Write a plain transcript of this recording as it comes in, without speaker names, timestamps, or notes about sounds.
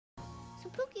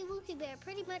Pookie Wookie Bear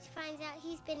pretty much finds out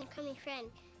he's been a crummy friend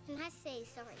and has to say he's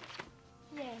sorry.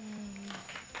 Yay.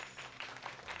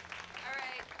 All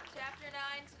right, chapter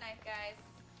 9 tonight, guys.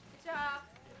 Good job.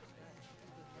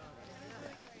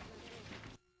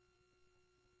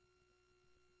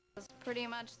 It's pretty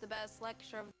much the best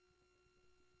lecture of...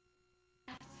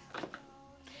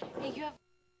 Hey, you have...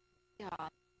 Yeah.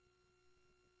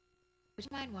 Would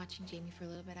you mind watching Jamie for a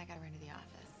little bit? I gotta run to the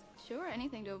office. Sure,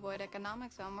 anything to avoid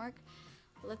economics homework.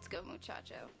 Let's go,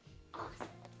 muchacho. Awesome.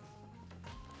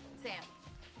 Sam,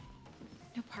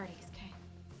 no parties, okay?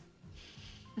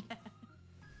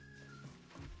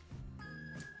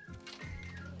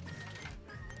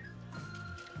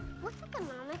 What's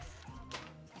economics?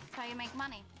 That's how you make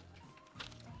money.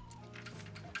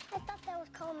 I thought that was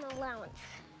called an allowance.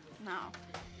 No.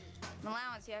 An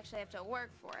allowance you actually have to work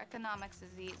for. Economics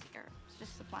is easier. It's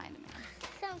just supply and demand.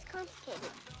 Sounds complicated.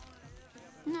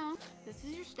 No, this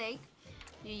is your steak.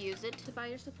 You use it to buy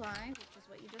your supply, which is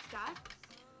what you just got.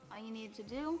 All you need to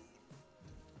do,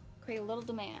 create a little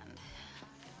demand.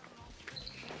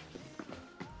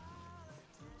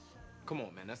 Come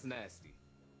on, man, that's nasty.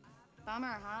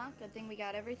 Bummer, huh? Good thing we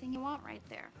got everything you want right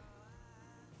there.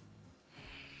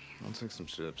 I'll take some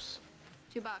chips.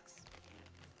 $2.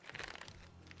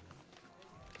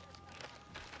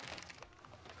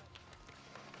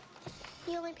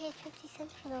 You only paid 50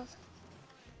 cents for those.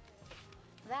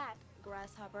 That,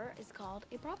 grasshopper, is called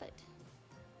a profit.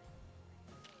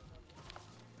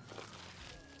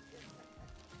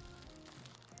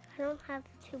 I don't have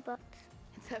 $2.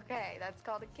 It's okay. That's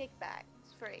called a kickback.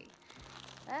 It's free.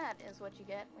 That is what you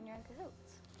get when you're in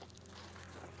cahoots.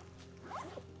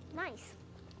 Nice.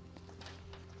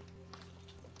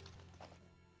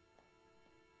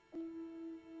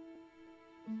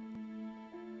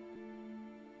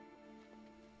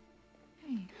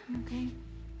 Hey, you okay?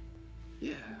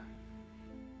 Yeah.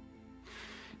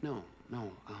 No.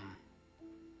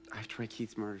 I have to write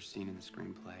Keith's murder scene in the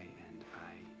screenplay, and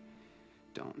I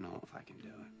don't know if I can do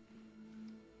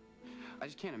it. I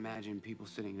just can't imagine people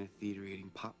sitting in a theater eating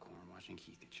popcorn watching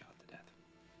Keith get shot to death.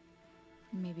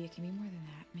 Maybe it can be more than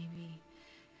that. Maybe,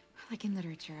 like in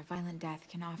literature, a violent death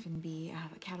can often be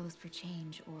a catalyst for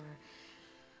change or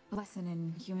a lesson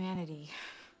in humanity.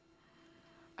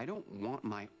 I don't want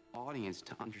my audience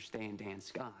to understand Dan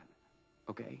Scott,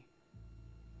 okay?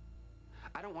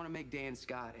 I don't want to make Dan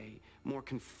Scott a more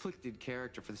conflicted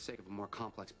character for the sake of a more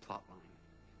complex plot line.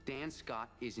 Dan Scott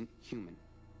isn't human.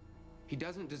 He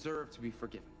doesn't deserve to be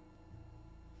forgiven.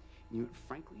 You know what,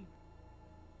 frankly,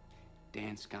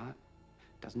 Dan Scott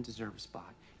doesn't deserve a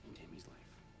spot in Timmy's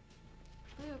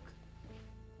life. Luke.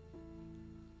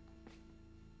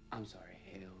 I'm sorry,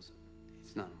 Hales.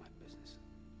 It's none of my business.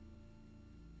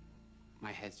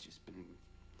 My head's just been